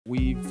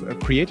We've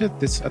created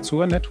this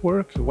Azure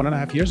network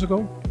 1.5 years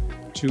ago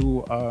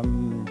to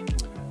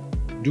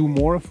do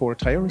more for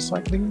tire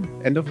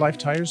recycling. End-of-life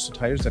tires,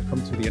 tires that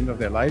come to the end of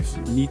their life,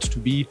 need to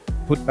be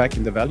put back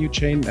in the value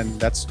chain, and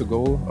that's the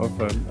goal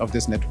of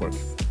this network.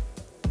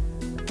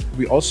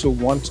 We also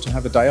want to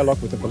have a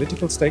dialogue with the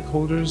political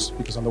stakeholders,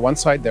 because on the one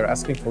side they're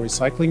asking for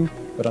recycling,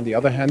 but on the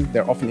other hand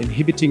they're often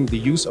inhibiting the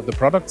use of the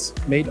products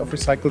made of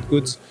recycled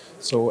goods.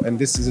 And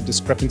this is a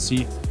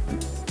discrepancy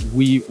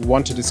we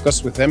want to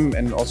discuss with them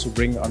and also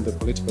bring on the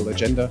political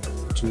agenda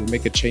to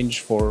make a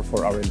change for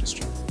our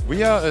industry.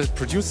 We are a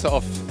producer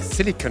of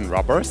silicon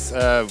rubbers.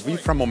 We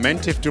from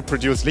Momentive do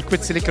produce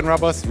liquid silicon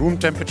rubbers, room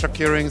temperature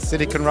curing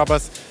silicon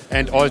rubbers,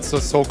 and also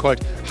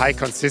so-called high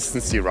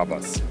consistency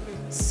rubbers.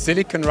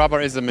 Silicon rubber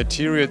is a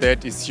material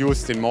that is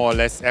used in more or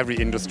less every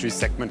industry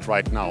segment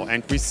right now,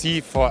 and we see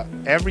for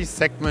every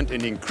segment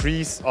an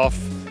increase of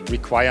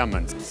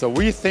requirements. So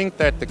we think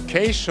that the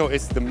K show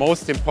is the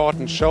most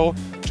important show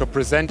to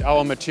present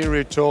our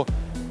material to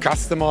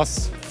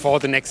customers for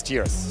the next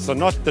years. So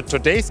not the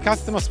today's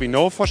customers, we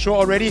know for sure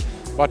already,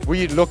 but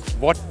we look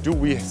what do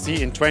we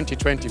see in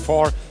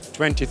 2024,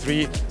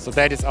 23. So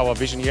that is our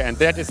vision here, and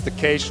that is the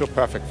K show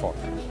perfect for.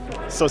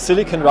 So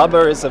silicon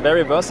rubber is a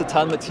very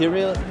versatile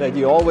material that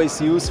you always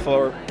use,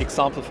 for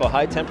example, for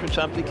high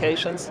temperature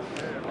applications.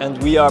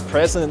 And we are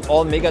present in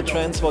all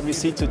megatrends what we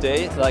see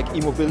today, like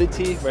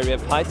e-mobility, where we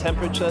have high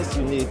temperatures,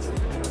 you need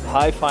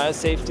high fire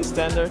safety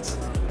standards.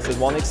 This is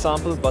one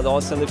example, but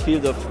also in the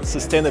field of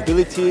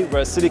sustainability,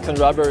 where silicon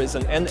rubber is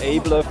an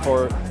enabler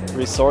for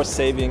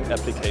resource-saving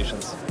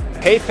applications.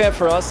 K-Fair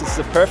for us is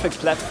the perfect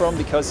platform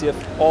because you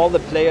have all the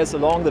players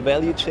along the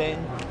value chain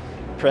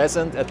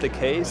present at the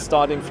K,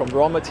 starting from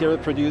raw material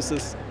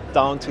producers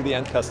down to the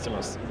end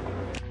customers.